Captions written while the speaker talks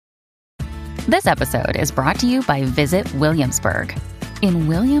This episode is brought to you by Visit Williamsburg. In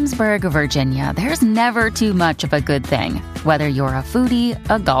Williamsburg, Virginia, there's never too much of a good thing. Whether you're a foodie,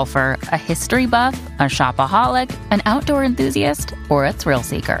 a golfer, a history buff, a shopaholic, an outdoor enthusiast, or a thrill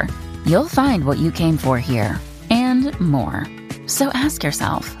seeker, you'll find what you came for here and more. So ask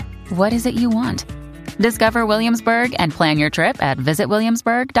yourself, what is it you want? Discover Williamsburg and plan your trip at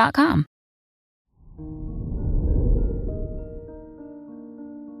visitwilliamsburg.com.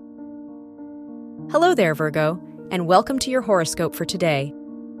 Hello there, Virgo, and welcome to your horoscope for today,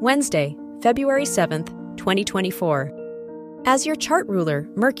 Wednesday, February 7th, 2024. As your chart ruler,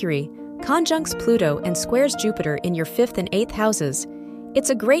 Mercury, conjuncts Pluto and squares Jupiter in your 5th and 8th houses, it's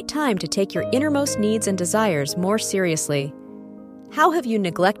a great time to take your innermost needs and desires more seriously. How have you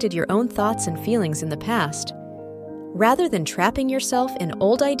neglected your own thoughts and feelings in the past? Rather than trapping yourself in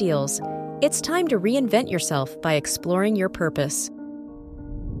old ideals, it's time to reinvent yourself by exploring your purpose.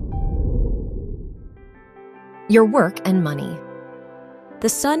 Your work and money. The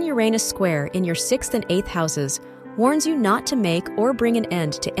Sun-Uranus square in your 6th and 8th houses warns you not to make or bring an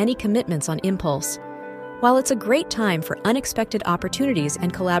end to any commitments on impulse. While it's a great time for unexpected opportunities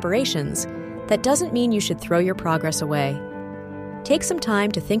and collaborations, that doesn't mean you should throw your progress away. Take some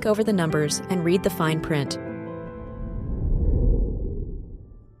time to think over the numbers and read the fine print.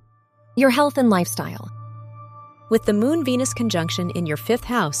 Your health and lifestyle. With the Moon-Venus conjunction in your 5th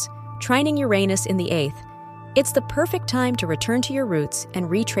house, trining Uranus in the 8th, it's the perfect time to return to your roots and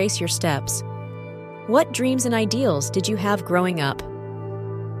retrace your steps. What dreams and ideals did you have growing up?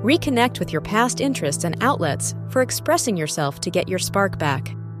 Reconnect with your past interests and outlets for expressing yourself to get your spark back.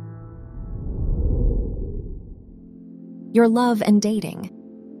 Your love and dating.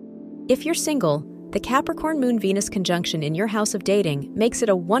 If you're single, the Capricorn Moon-Venus conjunction in your house of dating makes it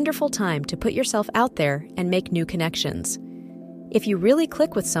a wonderful time to put yourself out there and make new connections. If you really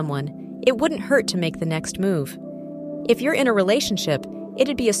click with someone, it wouldn't hurt to make the next move. If you're in a relationship,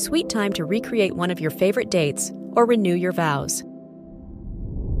 it'd be a sweet time to recreate one of your favorite dates or renew your vows.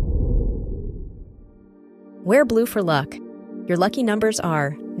 Wear blue for luck. Your lucky numbers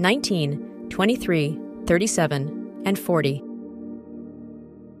are 19, 23, 37, and 40.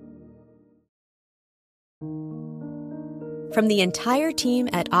 From the entire team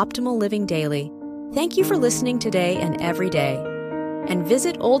at Optimal Living Daily, thank you for listening today and every day. And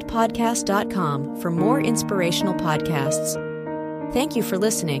visit oldpodcast.com for more inspirational podcasts. Thank you for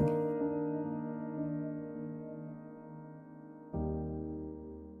listening.